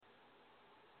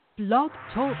Blog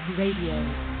Talk Radio.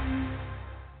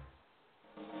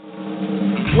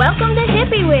 Welcome to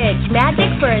Hippie Witch,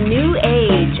 Magic for a New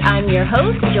Age. I'm your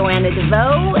host, Joanna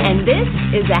DeVoe, and this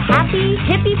is a happy,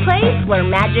 hippie place where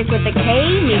magic with a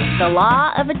K meets the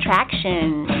law of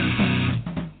attraction.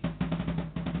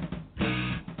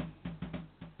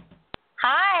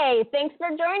 Hi, thanks for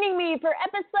joining me for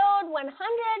episode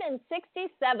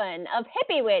 167 of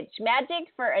Hippie Witch,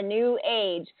 Magic for a New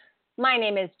Age. My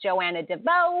name is Joanna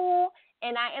DeVoe,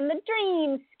 and I am the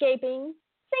dreamscaping,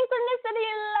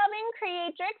 synchronicity-loving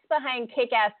creatrix behind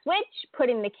Kick-Ass Witch,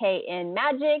 putting the K in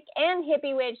Magic, and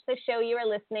Hippie Witch, the show you are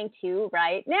listening to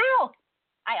right now.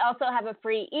 I also have a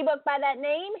free ebook by that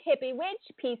name, Hippie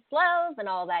Witch, Peace, Love, and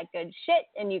all that good shit,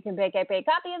 and you can pick up a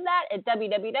copy of that at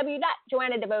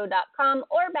www.joannadevoe.com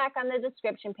or back on the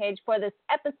description page for this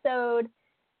episode,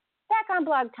 back on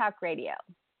Blog Talk Radio.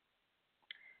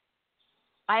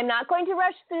 I'm not going to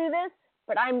rush through this,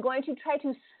 but I'm going to try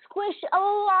to squish a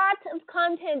lot of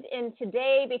content in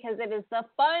today because it is the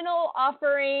final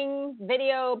offering,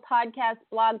 video, podcast,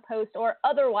 blog post, or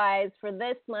otherwise for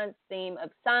this month's theme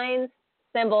of signs,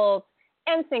 symbols,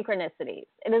 and synchronicities.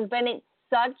 It has been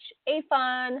such a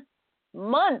fun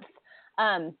month, but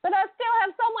I still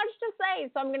have so much to say,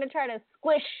 so I'm going to try to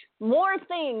squish more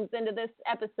things into this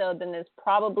episode than is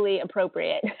probably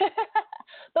appropriate.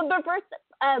 but first,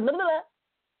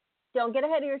 don't get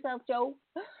ahead of yourself, Joe.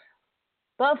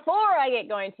 Before I get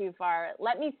going too far,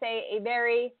 let me say a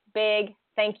very big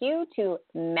thank you to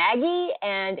Maggie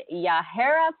and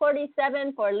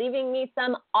Yahara47 for leaving me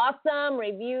some awesome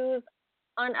reviews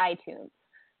on iTunes.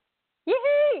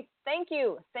 Yee-hee! Thank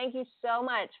you. Thank you so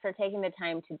much for taking the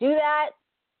time to do that.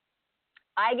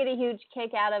 I get a huge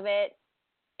kick out of it.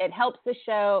 It helps the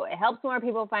show. It helps more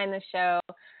people find the show.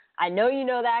 I know you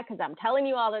know that because I'm telling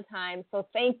you all the time. So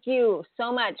thank you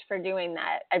so much for doing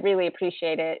that. I really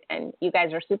appreciate it. And you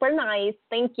guys are super nice.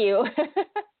 Thank you.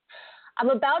 I'm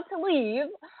about to leave.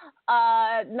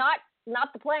 Not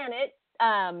the planet.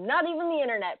 Not even the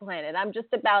internet planet. I'm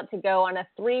just about to go on a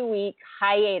 3-week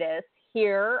hiatus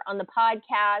here on the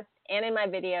podcast and in my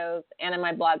videos and in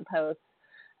my blog posts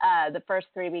the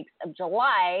first 3 weeks of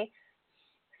July.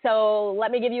 So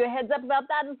let me give you a heads up about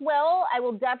that as well. I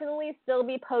will definitely still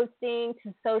be posting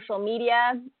to social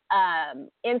media,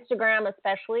 Instagram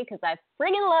especially, because I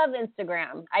friggin' love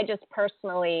Instagram. I just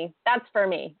personally, that's for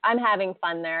me. I'm having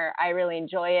fun there. I really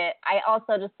enjoy it. I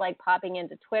also just like popping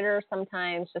into Twitter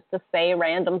sometimes just to say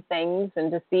random things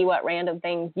and to see what random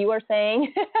things you are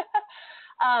saying.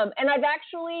 And I've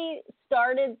actually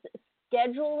started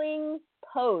scheduling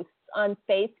posts on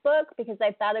Facebook because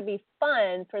I thought it'd be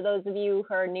fun for those of you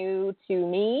who are new to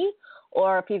me,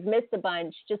 or if you've missed a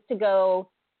bunch, just to go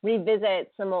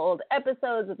revisit some old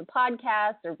episodes of the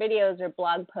podcast or videos or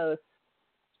blog posts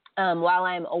while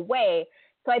I'm away.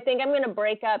 So I think I'm going to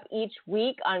break up each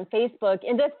week on Facebook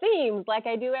into themes like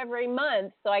I do every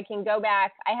month so I can go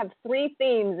back. I have 3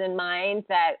 themes in mind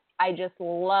that I just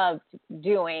loved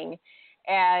doing.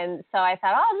 And so I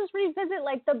thought, I'll just revisit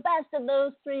like the best of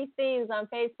those 3 themes on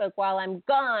Facebook while I'm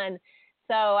gone.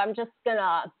 So I'm just going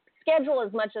to schedule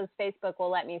as much as Facebook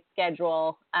will let me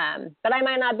schedule. But I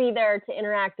might not be there to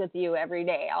interact with you every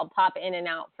day. I'll pop in and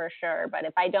out for sure. But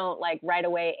if I don't like right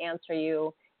away answer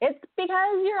you, it's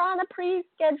because you're on a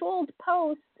pre-scheduled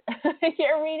post.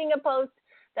 You're reading a post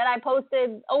that I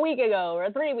posted a week ago or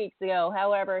 3 weeks ago,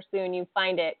 however soon you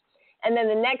find it. And then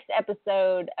the next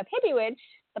episode of Hippie Witch,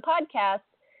 the podcast,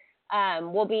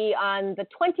 will be on the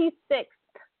 26th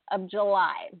of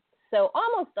July. So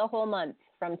almost a whole month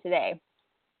from today.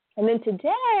 And then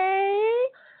today's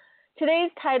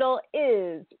title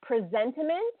is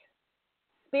Presentiment,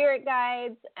 Spirit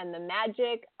Guides, and the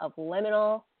Magic of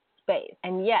Liminal Space.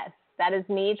 And yes, that is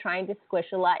me trying to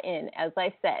squish a lot in, as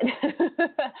I said.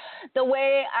 The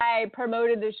way I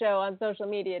promoted the show on social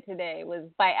media today was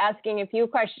by asking a few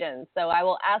questions. So I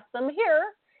will ask them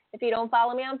here. If you don't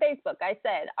follow me on Facebook, I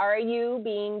said, are you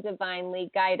being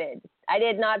divinely guided? I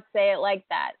did not say it like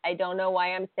that. I don't know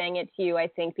why I'm saying it to you. I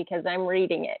think because I'm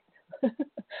reading it.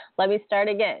 Let me start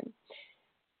again.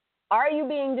 Are you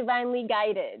being divinely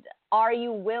guided? Are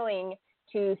you willing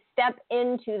to step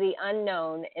into the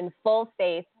unknown in full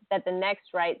faith that the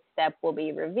next right step will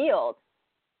be revealed?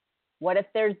 What if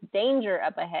there's danger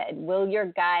up ahead? Will your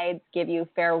guides give you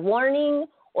fair warning?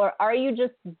 Or are you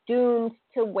just doomed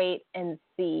to wait and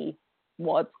see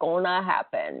what's going to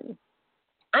happen?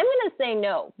 I'm going to say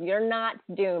no. You're not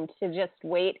doomed to just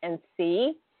wait and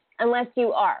see unless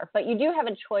you are. But you do have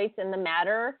a choice in the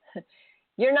matter.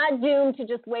 You're not doomed to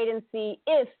just wait and see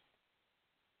if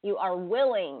you are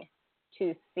willing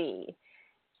to see.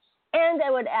 And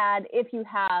I would add, if you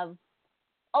have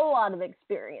a lot of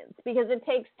experience because it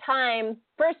takes time.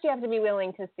 First, you have to be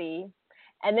willing to see,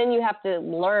 and then you have to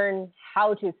learn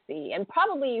how to see. And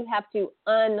probably you have to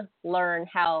unlearn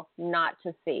how not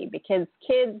to see because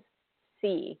kids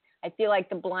see. I feel like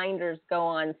the blinders go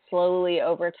on slowly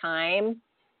over time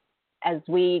as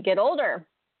we get older.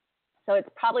 So it's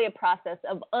probably a process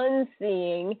of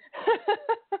unseeing.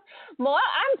 More,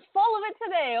 I'm full of it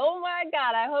today. Oh my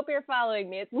God, I hope you're following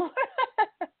me. It's more.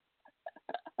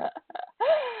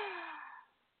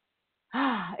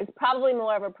 It's probably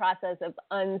more of a process of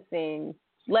unseeing.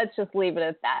 Let's just leave it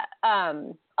at that.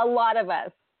 A lot of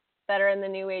us that are in the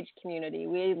New Age community,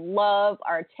 we love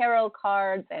our tarot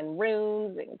cards and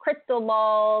runes and crystal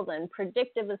balls and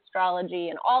predictive astrology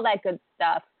and all that good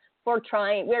stuff. We're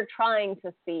trying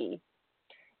to see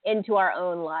into our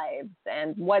own lives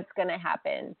and what's going to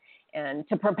happen and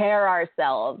to prepare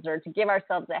ourselves or to give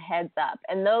ourselves a heads up.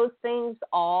 And those things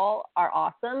all are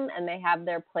awesome and they have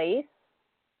their place.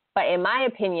 But in my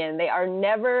opinion, they are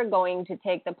never going to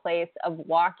take the place of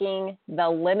walking the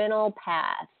liminal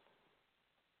path,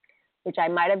 which I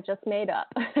might have just made up.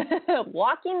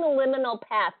 Walking the liminal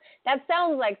path. That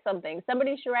sounds like something.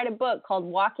 Somebody should write a book called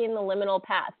Walking the Liminal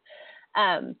Path.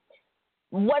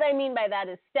 What I mean by that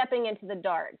is stepping into the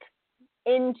dark,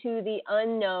 into the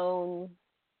unknown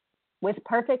with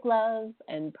perfect love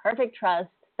and perfect trust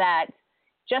that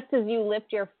just as you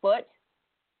lift your foot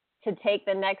to take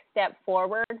the next step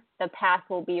forward, the path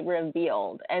will be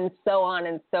revealed and so on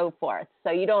and so forth.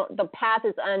 So the path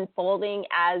is unfolding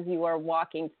as you are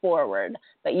walking forward,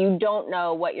 but you don't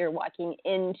know what you're walking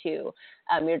into.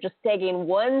 You're just taking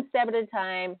one step at a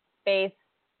time, faith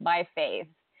by faith.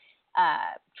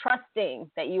 Trusting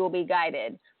that you will be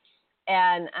guided.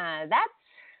 And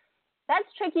that's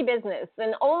tricky business.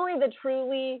 And only the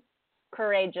truly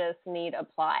courageous need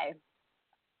apply.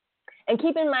 And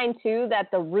keep in mind, too, that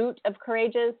the root of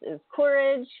courageous is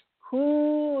courage,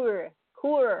 heart,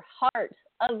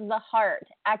 of the heart,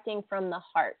 acting from the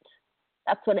heart.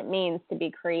 That's what it means to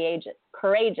be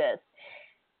courageous.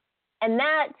 And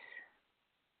that,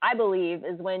 I believe,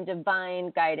 is when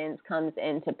divine guidance comes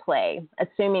into play,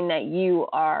 assuming that you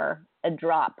are a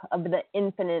drop of the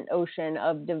infinite ocean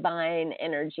of divine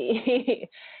energy.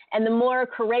 And the more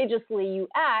courageously you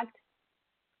act,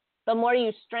 the more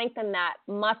you strengthen that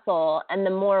muscle and the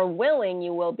more willing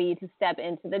you will be to step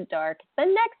into the dark the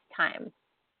next time.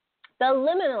 The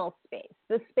liminal space,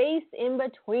 the space in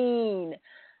between.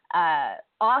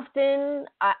 Often,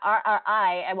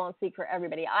 I won't speak for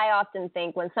everybody, I often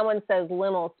think when someone says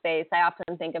liminal space, I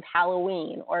often think of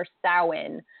Halloween or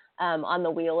Samhain on the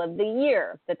wheel of the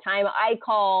year, the time I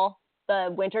call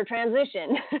the winter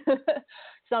transition.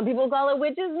 Some people call it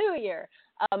Witch's New Year.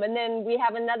 And then we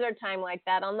have another time like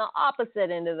that on the opposite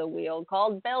end of the wheel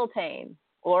called Beltane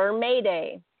or May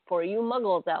Day for you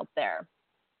muggles out there.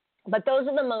 But those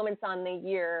are the moments on the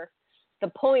year, the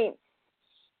points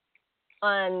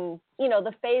on,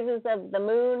 the phases of the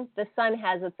moon. The sun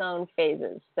has its own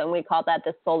phases. So we call that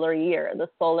the solar year, the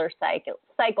solar cycle.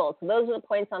 So those are the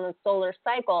points on the solar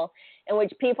cycle in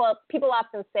which people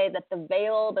often say that the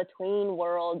veil between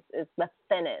worlds is the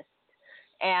thinnest.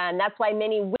 And that's why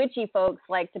many witchy folks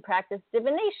like to practice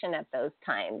divination at those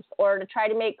times, or to try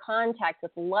to make contact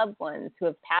with loved ones who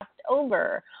have passed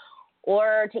over,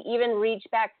 or to even reach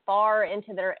back far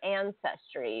into their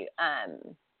ancestry.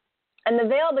 And the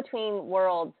veil between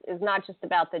worlds is not just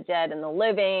about the dead and the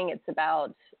living. It's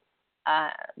about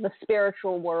the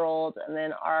spiritual world and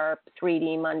then our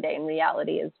 3D mundane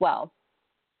reality as well.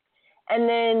 And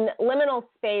then liminal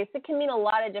space, it can mean a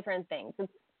lot of different things.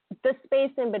 It's the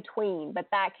space in between, but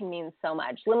that can mean so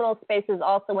much. Liminal space is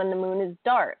also when the moon is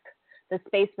dark, the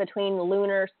space between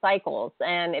lunar cycles.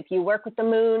 And if you work with the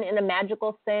moon in a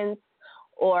magical sense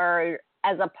or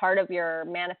as a part of your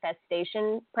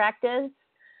manifestation practice,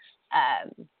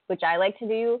 which I like to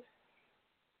do,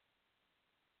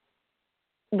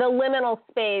 the liminal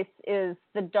space is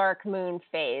the dark moon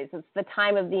phase. It's the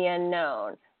time of the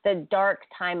unknown, the dark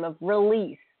time of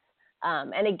release.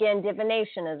 And again,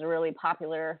 divination is a really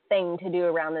popular thing to do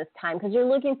around this time because you're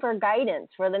looking for guidance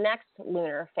for the next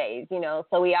lunar phase,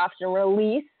 So we often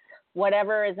release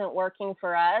whatever isn't working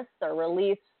for us or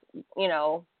release,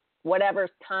 whatever's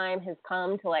time has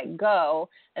come to let go.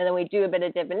 And then we do a bit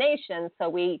of divination so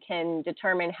we can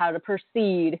determine how to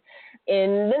proceed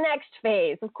in the next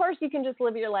phase. Of course, you can just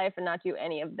live your life and not do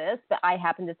any of this, but I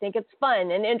happen to think it's fun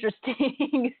and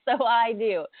interesting, so I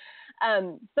do.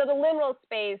 So the liminal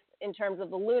space in terms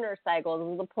of the lunar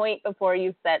cycles is the point before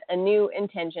you set a new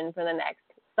intention for the next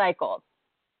cycle.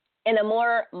 In a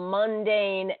more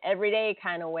mundane, everyday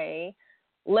kind of way,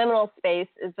 Liminal space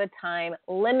is the time.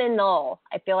 Liminal.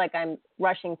 I feel like I'm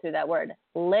rushing through that word.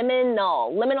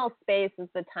 Liminal. Liminal space is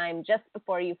the time just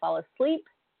before you fall asleep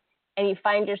and you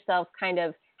find yourself kind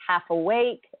of half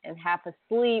awake and half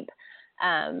asleep,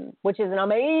 which is an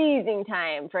amazing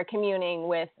time for communing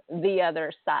with the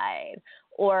other side,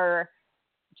 or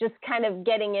just kind of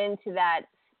getting into that,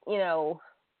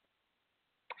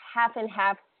 half and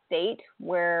half state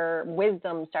where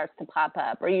wisdom starts to pop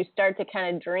up, or you start to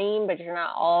kind of dream, but you're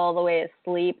not all the way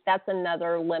asleep. That's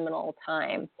another liminal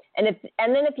time. And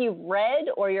then if you've read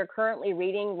or you're currently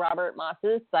reading Robert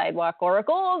Moss's Sidewalk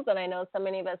Oracles, and I know so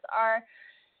many of us are,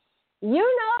 you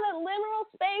know that liminal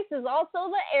space is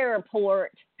also the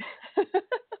airport.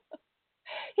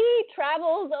 He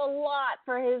travels a lot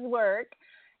for his work,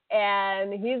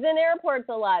 and he's in airports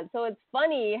a lot. So it's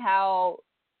funny how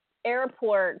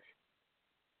airport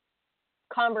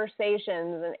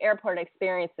conversations and airport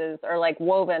experiences are like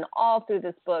woven all through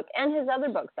this book and his other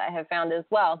books I have found as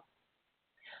well.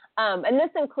 And this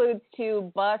includes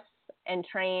too bus and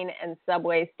train and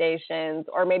subway stations,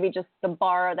 or maybe just the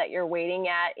bar that you're waiting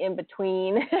at in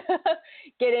between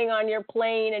getting on your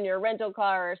plane and your rental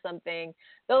car or something.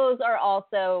 Those are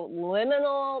also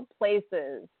liminal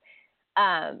places.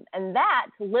 And that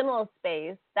liminal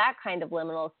space, that kind of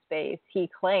liminal space, he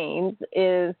claims,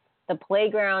 is the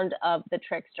playground of the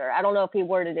trickster. I don't know if he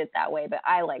worded it that way, but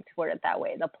I like to word it that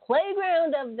way. The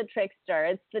playground of the trickster.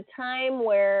 It's the time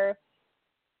where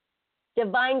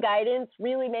divine guidance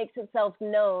really makes itself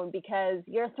known because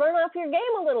you're thrown off your game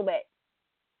a little bit.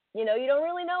 You don't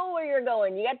really know where you're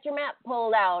going. You got your map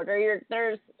pulled out, or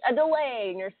there's a delay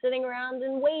and you're sitting around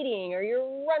and waiting, or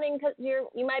you're running because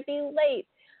you might be late.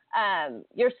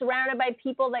 You're surrounded by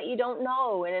people that you don't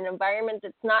know in an environment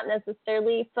that's not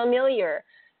necessarily familiar.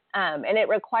 And it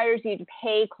requires you to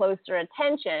pay closer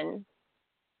attention.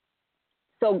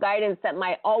 So guidance that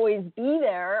might always be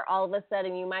there, all of a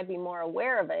sudden you might be more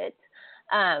aware of it.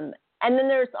 And then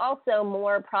there's also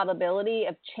more probability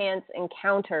of chance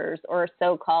encounters or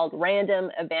so-called random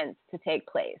events to take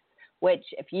place, which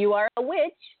if you are a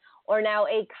witch or now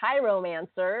a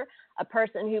chiromancer, a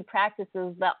person who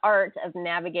practices the art of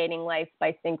navigating life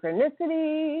by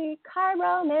synchronicity,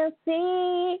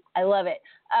 chiromancy, I love it.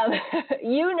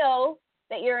 You know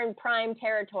that you're in prime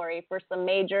territory for some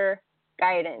major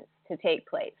guidance to take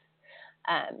place.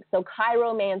 So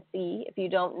chiromancy, if you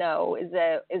don't know,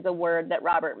 is a word that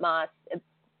Robert Moss,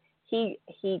 he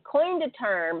coined a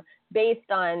term based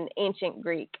on ancient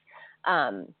Greek,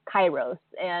 kairos,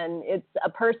 and it's a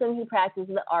person who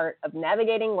practices the art of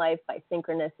navigating life by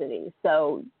synchronicity.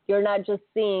 So you're not just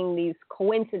seeing these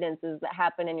coincidences that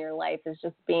happen in your life as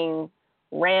just being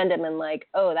random and like,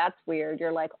 oh, that's weird.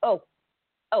 You're like, oh,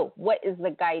 what is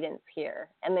the guidance here?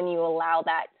 And then you allow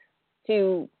that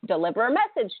to deliver a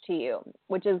message to you,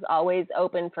 which is always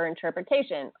open for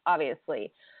interpretation,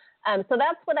 obviously. So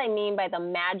that's what I mean by the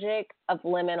magic of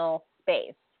liminal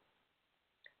space.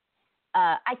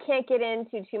 I can't get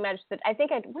into too much, but I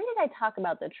think where did I talk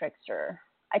about the trickster?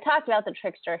 I talked about the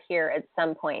trickster here at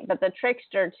some point, but the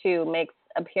trickster too makes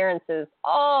appearances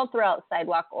all throughout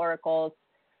Sidewalk Oracles.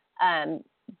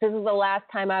 This is the last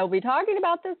time I will be talking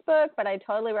about this book, but I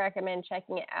totally recommend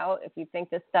checking it out. If you think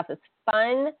this stuff is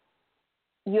fun,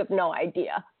 you have no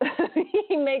idea.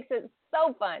 He makes it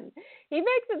so fun. He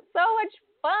makes it so much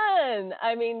fun.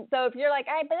 I mean, so if you're like,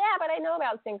 but I know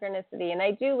about synchronicity and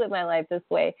I do live my life this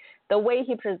way, the way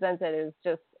he presents it is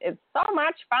just, it's so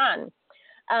much fun.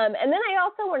 And then I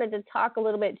also wanted to talk a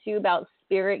little bit too about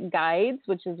spirit guides,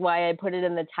 which is why I put it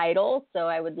in the title. So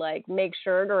I would make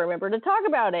sure to remember to talk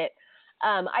about it.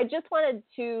 I just wanted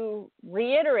to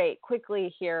reiterate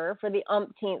quickly here for the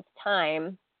umpteenth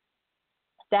time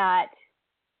that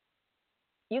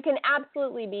you can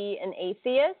absolutely be an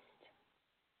atheist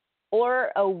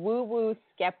or a woo-woo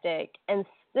skeptic and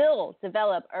still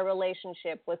develop a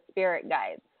relationship with spirit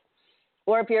guides.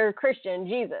 Or if you're a Christian,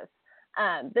 Jesus.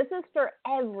 This is for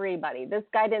everybody. This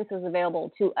guidance is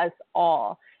available to us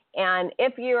all. And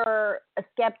if you're a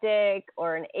skeptic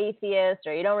or an atheist,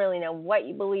 or you don't really know what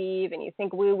you believe and you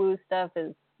think woo-woo stuff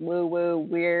is woo-woo,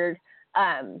 weird,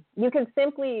 you can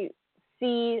simply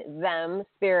see them,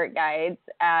 spirit guides,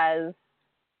 as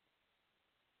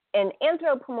an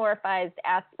anthropomorphized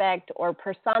aspect or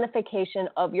personification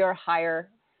of your higher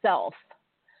self.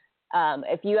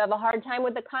 If you have a hard time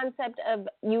with the concept of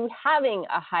you having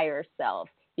a higher self,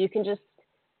 you can just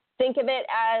think of it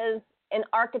as an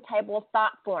archetypal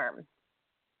thought form,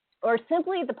 or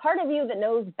simply the part of you that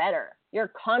knows better,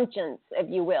 your conscience, if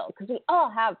you will, because we all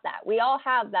have that. We all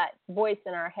have that voice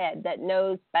in our head that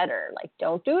knows better, like,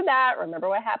 don't do that, remember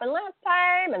what happened last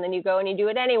time, and then you go and you do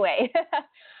it anyway.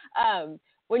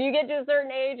 when you get to a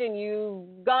certain age and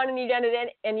you've gone and you've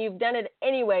done it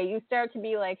anyway, you start to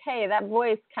be like, hey, that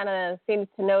voice kind of seems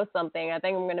to know something. I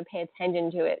think I'm going to pay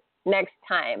attention to it next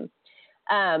time.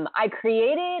 I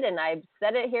created, and I've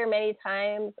said it here many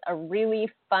times, a really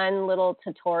fun little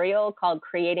tutorial called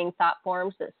Creating Thought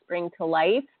Forms That Spring to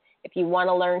Life. If you want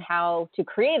to learn how to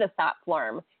create a thought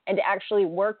form and to actually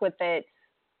work with it,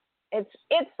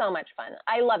 it's so much fun.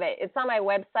 I love it. It's on my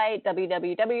website,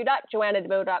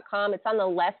 www.joannadebeau.com. It's on the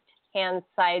left-hand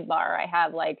sidebar. I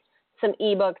have like some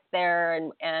ebooks there,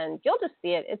 and you'll just see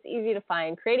it. It's easy to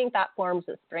find. Creating Thought Forms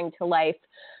That Spring to Life.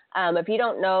 If you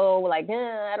don't know, like,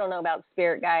 I don't know about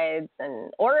spirit guides,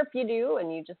 or if you do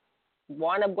and you just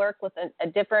want to work with a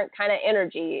different kind of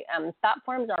energy, thought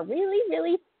forms are really,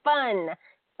 really fun.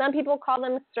 Some people call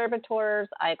them servitors.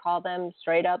 I call them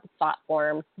straight up thought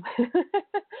forms.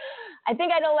 I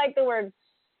think I don't like the word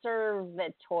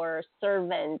servitor,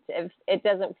 servant. If it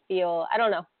doesn't feel, I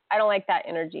don't know. I don't like that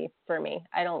energy for me.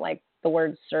 I don't like the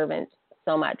word servant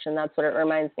so much, and that's what it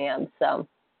reminds me of. So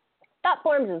thought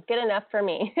forms is good enough for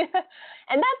me. And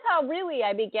that's how really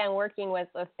I began working with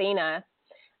Athena,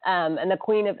 and the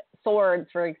Queen of Swords,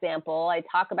 for example. I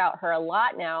talk about her a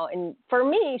lot now. And for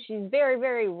me, she's very,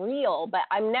 very real, but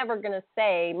I'm never going to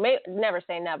say, never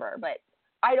say never, but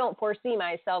I don't foresee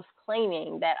myself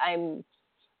claiming that I'm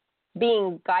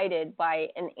being guided by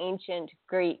an ancient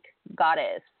Greek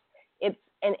goddess. It's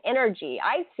an energy.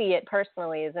 I see it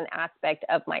personally as an aspect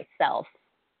of myself.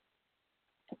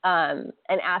 An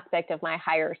aspect of my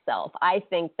higher self. I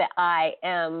think that I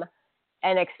am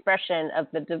an expression of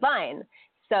the divine.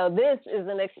 So this is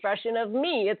an expression of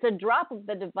me. It's a drop of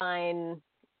the divine.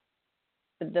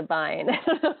 I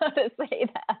don't know how to say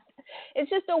that. It's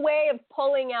just a way of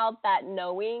pulling out that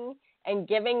knowing and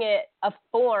giving it a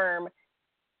form.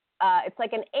 It's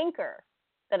like an anchor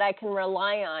that I can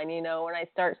rely on, when I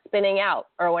start spinning out,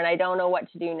 or when I don't know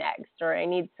what to do next, or I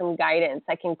need some guidance.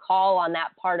 I can call on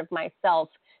that part of myself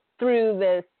through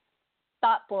this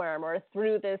thought form or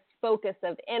through this focus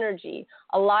of energy.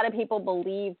 A lot of people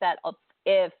believe that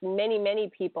if many,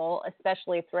 many people,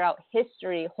 especially throughout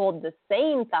history, hold the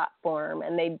same thought form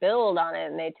and they build on it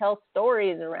and they tell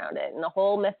stories around it, and the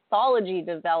whole mythology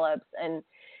develops and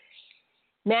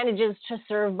manages to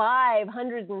survive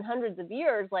hundreds and hundreds of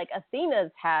years like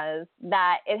Athena's has,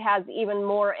 that it has even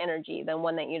more energy than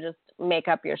one that you just make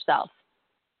up yourself.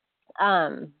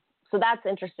 So that's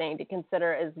interesting to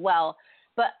consider as well.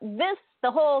 But the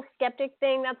whole skeptic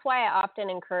thing, that's why I often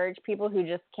encourage people who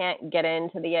just can't get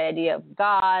into the idea of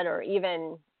God, or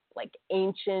even like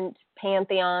ancient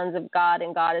pantheons of God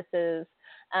and goddesses,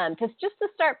 just to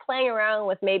start playing around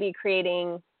with maybe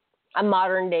creating a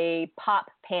modern day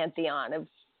pop pantheon of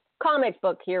comic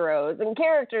book heroes and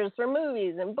characters from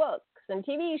movies and books and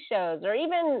TV shows, or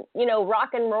even,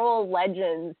 rock and roll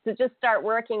legends, to just start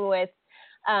working with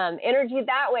energy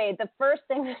that way. The first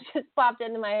thing that just popped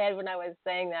into my head when I was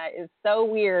saying that is so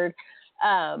weird,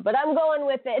 but I'm going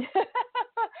with it.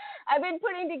 I've been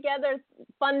putting together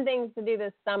fun things to do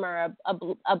this summer,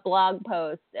 a blog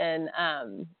post, and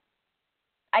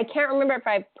I can't remember if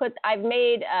I've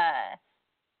made a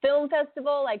film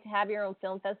festival, like to have your own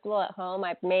film festival at home.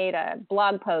 I've made a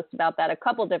blog post about that a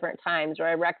couple different times, where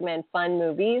I recommend fun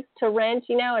movies to rent,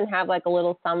 and have like a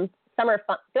little summer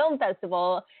film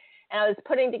festival. And I was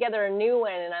putting together a new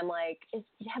one, and I'm like,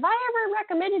 have I ever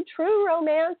recommended True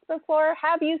Romance before?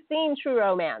 Have you seen True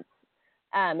Romance?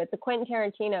 It's a Quentin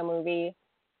Tarantino movie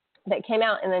that came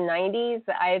out in the 90s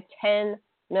that I have 10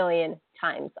 million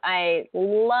times. I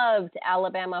loved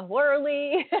Alabama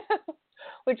Whirly,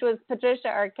 which was Patricia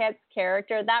Arquette's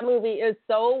character. That movie is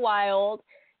so wild.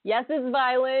 Yes, it's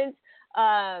violent,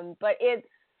 but it's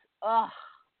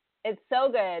so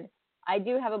good. I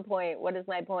do have a point. What is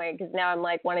my point? Because now I'm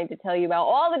like wanting to tell you about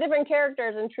all the different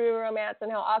characters in True Romance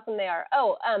and how awesome they are.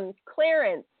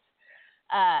 Clarence,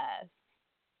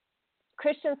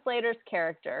 Christian Slater's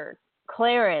character,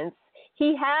 Clarence,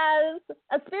 he has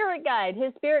a spirit guide.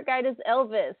 His spirit guide is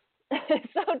Elvis.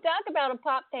 So talk about a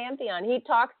pop pantheon. He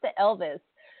talks to Elvis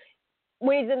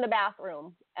when he's in the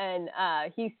bathroom, and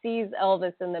he sees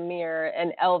Elvis in the mirror,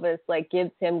 and Elvis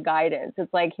gives him guidance.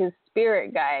 It's like his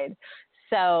spirit guide.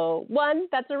 So one,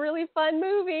 that's a really fun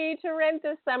movie to rent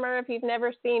this summer if you've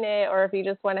never seen it, or if you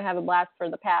just want to have a blast for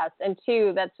the past. And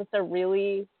two, that's just a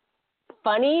really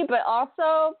funny but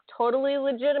also totally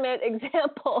legitimate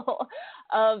example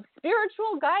of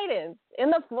spiritual guidance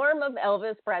in the form of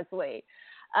Elvis Presley.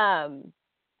 And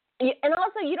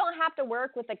also, you don't have to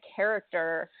work with a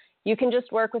character. You can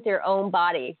just work with your own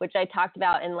body, which I talked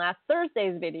about in last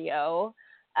Thursday's video.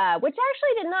 which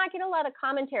actually did not get a lot of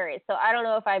commentary. So I don't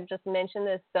know if I've just mentioned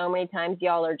this so many times,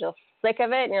 y'all are just sick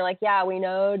of it, and you're like, yeah, we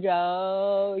know,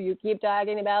 Joe, you keep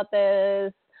talking about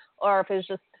this, or if it's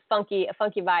just a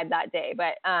funky vibe that day.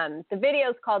 But the video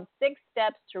is called 6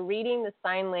 Steps to Reading the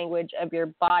Sign Language of Your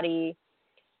Body,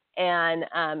 and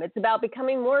it's about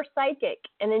becoming more psychic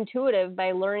and intuitive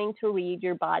by learning to read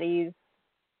your body's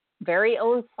very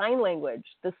own sign language,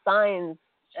 the signs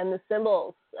and the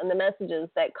symbols and the messages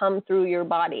that come through your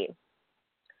body,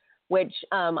 which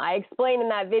I explained in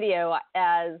that video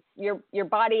as your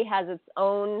body has its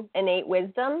own innate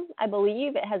wisdom. I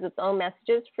believe it has its own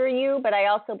messages for you, but I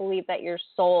also believe that your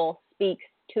soul speaks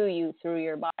to you through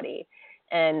your body,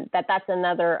 and that's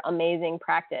another amazing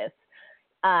practice.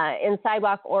 In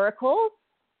Sidewalk Oracles,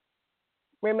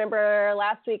 remember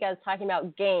last week I was talking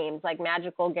about games, like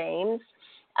magical games.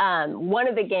 One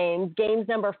of the games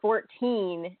number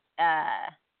 14, I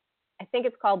think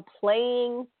it's called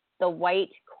Playing the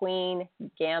White Queen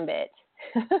Gambit.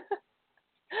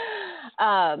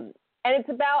 And it's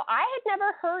about, I had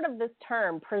never heard of this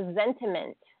term,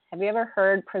 presentiment. Have you ever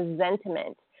heard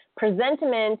presentiment?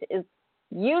 Presentiment is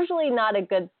usually not a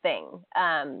good thing.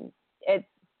 It's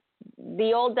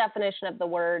the old definition of the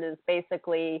word is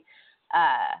basically,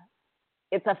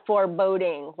 it's a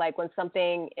foreboding, like when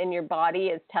something in your body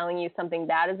is telling you something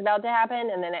bad is about to happen,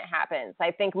 and then it happens.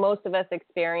 I think most of us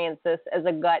experience this as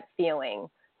a gut feeling.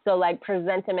 So like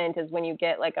presentiment is when you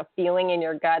get like a feeling in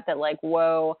your gut that like,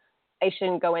 whoa, I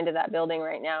shouldn't go into that building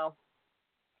right now.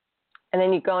 And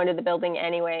then you go into the building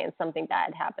anyway and something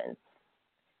bad happens.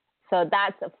 So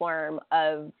that's a form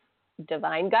of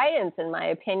divine guidance, in my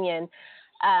opinion.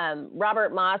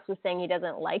 Robert Moss was saying he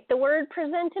doesn't like the word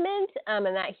presentiment, and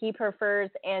that he prefers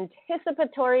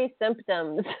anticipatory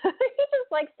symptoms. He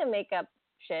just likes to make up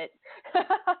shit.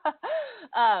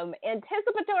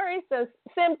 Anticipatory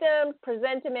symptoms,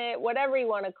 presentiment, whatever you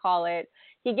want to call it.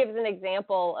 He gives an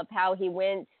example of how he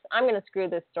went. I'm going to screw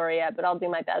this story up, but I'll do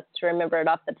my best to remember it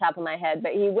off the top of my head.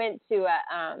 But he went to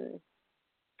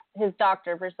his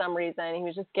doctor for some reason. He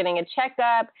was just getting a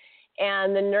checkup.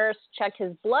 And the nurse checked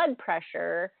his blood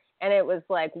pressure, and it was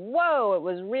like, whoa, it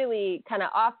was really kind of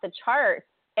off the charts,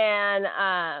 and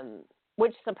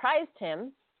which surprised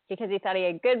him because he thought he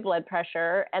had good blood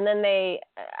pressure. And then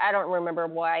I don't remember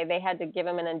why, they had to give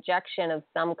him an injection of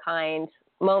some kind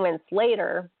moments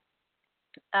later.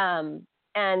 And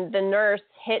the nurse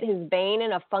hit his vein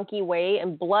in a funky way,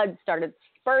 and blood started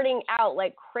spurting out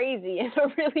like crazy in a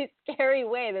really scary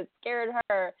way that scared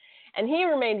her. And he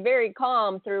remained very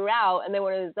calm throughout. And then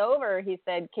when it was over, he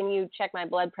said, can you check my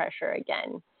blood pressure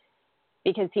again?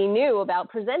 Because he knew about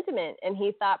presentiment, and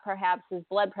he thought perhaps his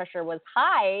blood pressure was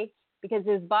high because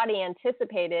his body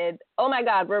anticipated, oh my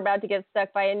God, we're about to get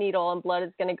stuck by a needle and blood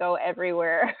is going to go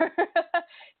everywhere.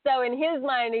 So in his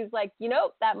mind, he's like,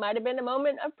 that might have been a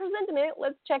moment of presentiment.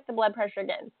 Let's check the blood pressure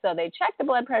again. So they checked the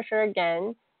blood pressure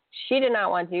again. She did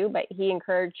not want to, but he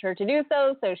encouraged her to do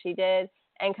so. So she did.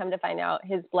 And come to find out,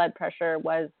 his blood pressure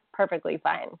was perfectly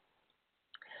fine.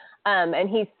 And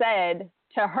he said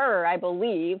to her, I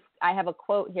believe, I have a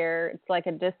quote here. It's like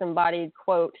a disembodied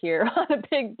quote here on a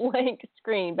big blank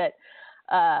screen, but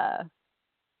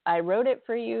I wrote it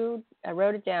for you. I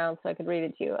wrote it down so I could read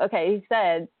it to you. Okay, he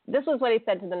said, this was what he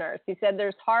said to the nurse. He said,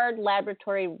 there's hard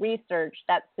laboratory research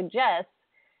that suggests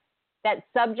that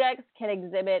subjects can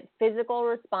exhibit physical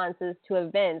responses to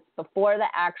events before the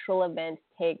actual event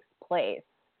takes place.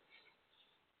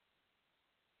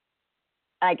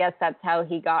 I guess that's how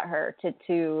he got her to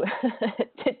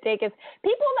take his.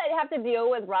 People that have to deal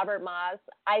with Robert Moss,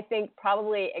 I think,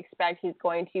 probably expect he's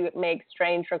going to make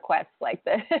strange requests like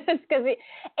this. And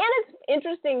it's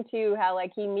interesting too how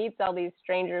like he meets all these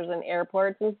strangers in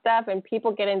airports and stuff, and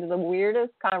people get into the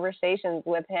weirdest conversations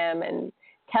with him and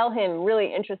tell him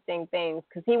really interesting things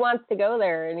because he wants to go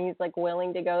there and he's like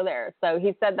willing to go there. So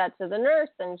he said that to the nurse,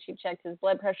 and she checked his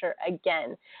blood pressure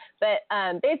again. But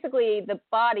basically the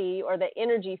body, or the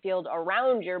energy field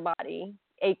around your body,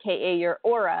 aka your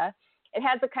aura, it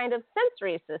has a kind of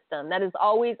sensory system that is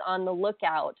always on the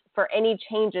lookout for any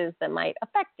changes that might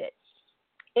affect it.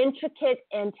 Intricate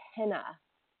antenna.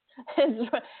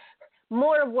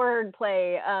 More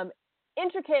wordplay.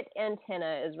 Intricate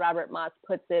antenna, as Robert Moss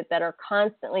puts it, that are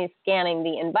constantly scanning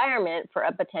the environment for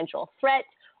a potential threat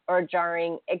or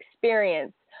jarring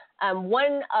experience.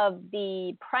 One of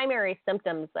the primary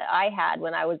symptoms that I had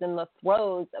when I was in the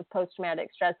throes of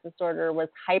post-traumatic stress disorder was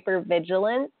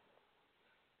hypervigilance.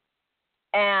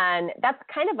 And that's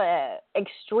kind of a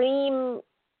extreme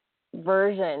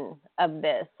version of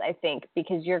this, I think,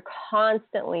 because you're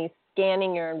constantly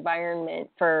scanning your environment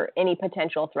for any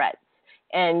potential threats.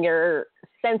 and your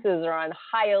senses are on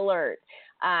high alert.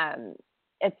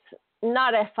 It's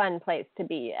not a fun place to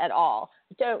be at all.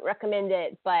 Don't recommend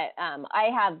it, but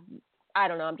I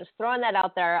don't know, I'm just throwing that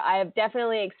out there. I have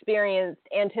definitely experienced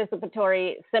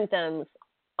anticipatory symptoms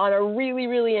on a really,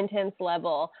 really intense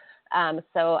level.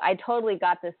 So I totally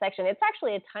got this section. It's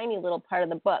actually a tiny little part of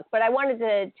the book, but I wanted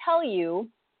to tell you,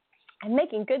 I'm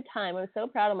making good time. I'm so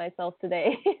proud of myself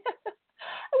today.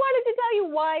 I wanted to tell you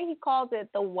why he calls it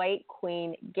the White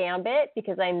Queen Gambit,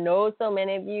 because I know so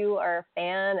many of you are a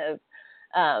fan of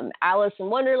Alice in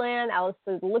Wonderland,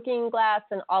 Alice's Looking Glass,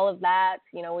 and all of that.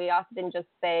 You know, we often just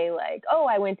say like, oh,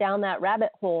 I went down that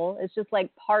rabbit hole. It's just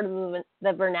like part of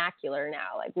the vernacular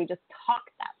now. Like we just talk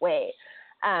that way.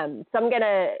 So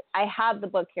I have the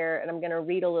book here, and I'm going to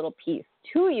read a little piece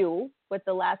to you with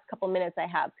the last couple minutes I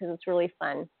have, because it's really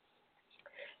fun.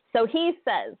 So he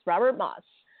says, Robert Moss,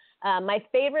 my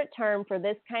favorite term for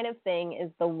this kind of thing is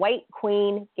the White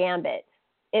Queen Gambit.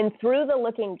 In Through the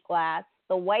Looking Glass,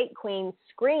 the White Queen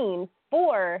screams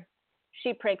for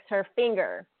she pricks her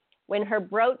finger. When her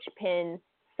brooch pin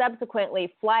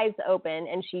subsequently flies open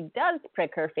and she does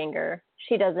prick her finger,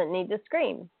 she doesn't need to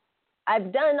scream.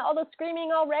 I've done all the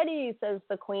screaming already, says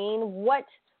the Queen. What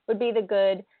would be the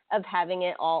good of having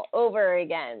it all over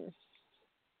again?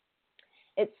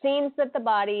 It seems that the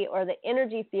body or the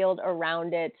energy field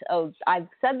around it, I've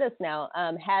said this now,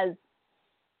 has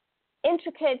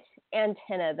intricate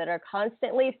antennae that are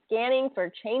constantly scanning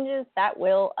for changes that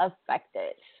will affect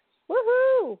it.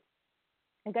 Woohoo!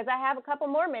 Because I have a couple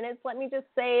more minutes, let me just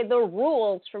say the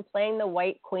rules for playing the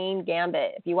White Queen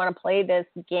Gambit. If you want to play this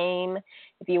game,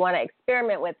 if you want to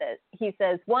experiment with it, he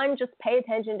says, 1, just pay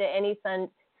attention to any sudden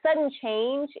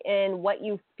change in what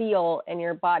you feel in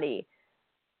your body.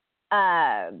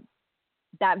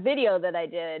 That video that I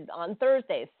did on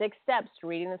Thursday, 6 steps to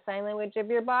reading the sign language of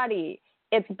your body.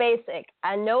 It's basic.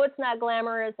 I know it's not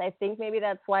glamorous. I think maybe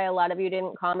that's why a lot of you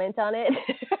didn't comment on it.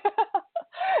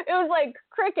 It was like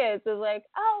crickets. It was like,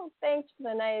 oh, thanks for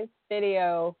the nice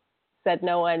video, said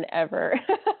no one ever.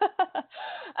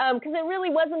 Because it really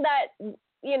wasn't that,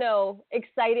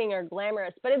 exciting or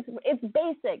glamorous, but it's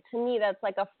basic. To me, that's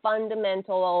like a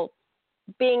fundamental.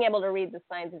 Being able to read the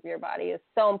signs of your body is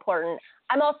so important.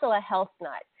 I'm also a health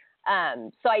nut.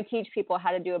 So I teach people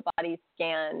how to do a body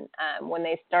scan when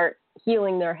they start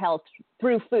healing their health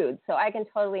through food. So I can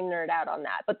totally nerd out on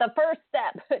that. But the first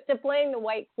step to playing the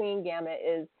White Queen Gambit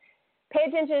is pay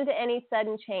attention to any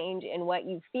sudden change in what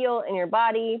you feel in your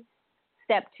body.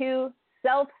 Step 2,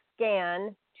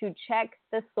 self-scan to check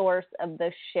the source of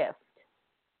the shift.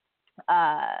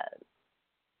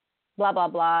 Blah, blah,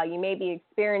 blah. You may be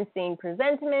experiencing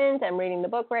presentiment. I'm reading the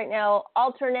book right now.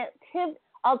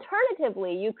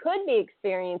 Alternatively, you could be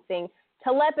experiencing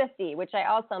telepathy, which I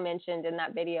also mentioned in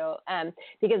that video,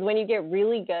 because when you get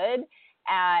really good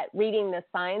at reading the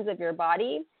signs of your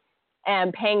body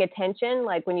and paying attention,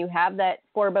 like when you have that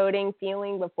foreboding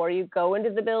feeling before you go into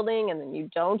the building and then you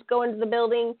don't go into the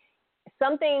building,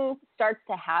 something starts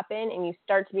to happen and you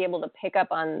start to be able to pick up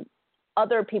on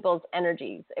other people's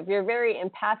energies. If you're very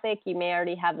empathic, you may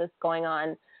already have this going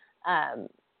on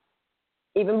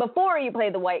even before you play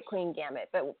the White Queen Gambit.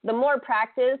 But the more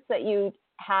practice that you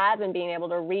have in being able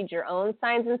to read your own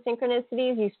signs and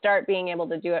synchronicities, you start being able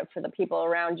to do it for the people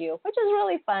around you, which is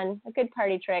really fun, a good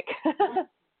party trick.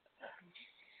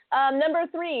 Number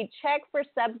 3, check for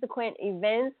subsequent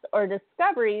events or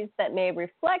discoveries that may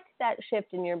reflect that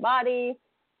shift in your body.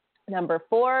 Number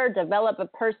 4, develop a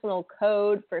personal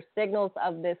code for signals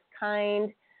of this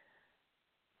kind.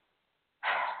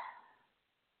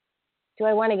 Do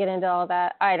I want to get into all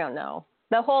that? I don't know.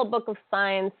 The whole book of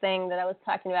signs thing that I was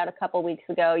talking about a couple weeks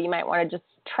ago, you might want to just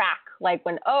track, like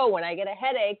when I get a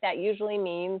headache, that usually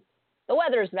means the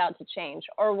weather's about to change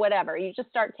or whatever. You just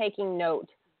start taking note.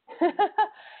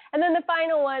 And then the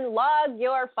final one, log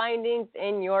your findings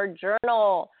in your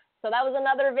journal. So that was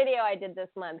another video I did this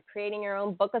month, creating your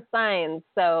own book of signs.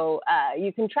 So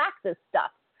you can track this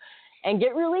stuff and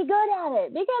get really good at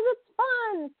it because it's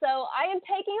fun. So I am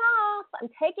taking off. I'm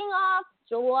taking off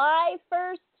July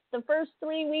 1st, the first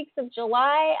 3 weeks of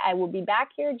July. I will be back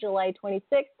here July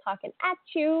 26th talking at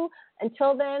you.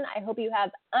 Until then, I hope you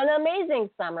have an amazing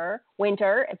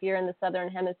winter, if you're in the Southern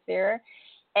Hemisphere.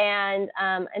 And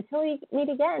until we meet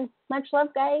again, much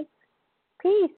love, guys. Peace.